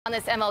On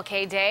this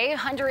MLK Day,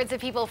 hundreds of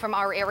people from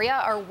our area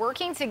are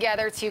working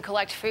together to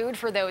collect food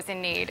for those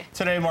in need.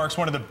 Today marks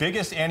one of the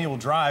biggest annual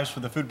drives for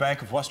the Food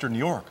Bank of Western New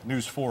York.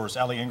 News 4's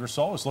Ali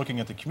Ingersoll is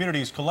looking at the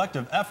community's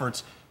collective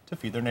efforts to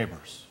feed their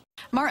neighbors.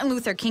 Martin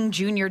Luther King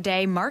Jr.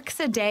 Day marks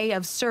a day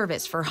of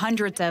service for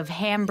hundreds of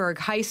Hamburg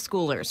high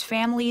schoolers,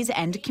 families,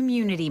 and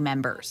community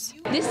members.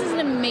 This is an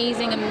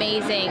amazing,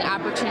 amazing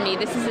opportunity.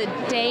 This is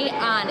a day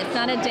on. It's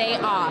not a day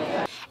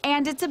off.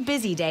 And it's a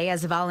busy day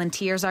as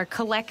volunteers are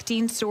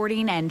collecting,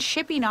 sorting, and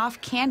shipping off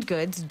canned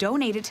goods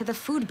donated to the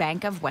Food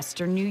Bank of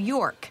Western New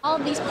York. All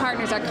of these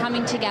partners are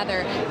coming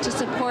together to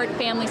support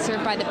families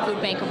served by the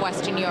Food Bank of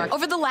Western New York.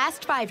 Over the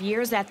last 5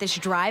 years that this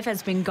drive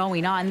has been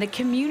going on, the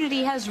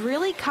community has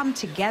really come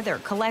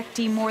together,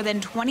 collecting more than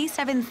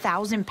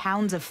 27,000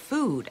 pounds of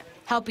food,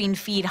 helping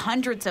feed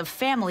hundreds of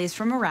families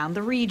from around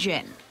the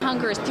region.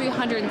 Hunger is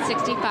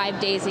 365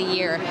 days a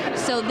year,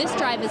 so this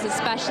drive is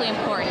especially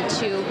important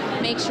to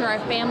make sure our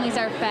families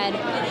are fed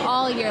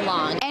all year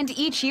long. And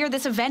each year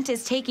this event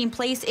is taking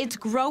place, it's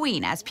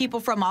growing as people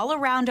from all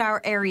around our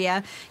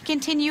area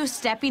continue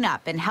stepping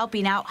up and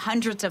helping out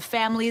hundreds of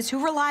families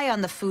who rely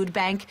on the food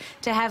bank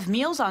to have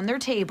meals on their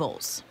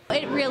tables.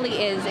 It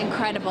really is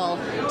incredible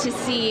to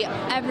see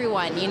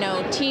everyone,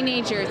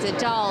 teenagers,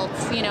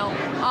 adults,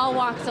 all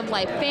walks of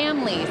life,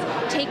 families,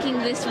 taking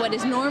this, what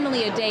is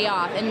normally a day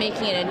off, and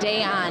making it a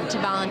day on to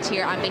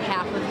volunteer on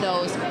behalf of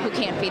those who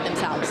can't feed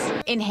themselves.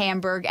 In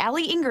Hamburg,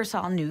 Ali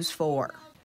Ingersoll, News 4.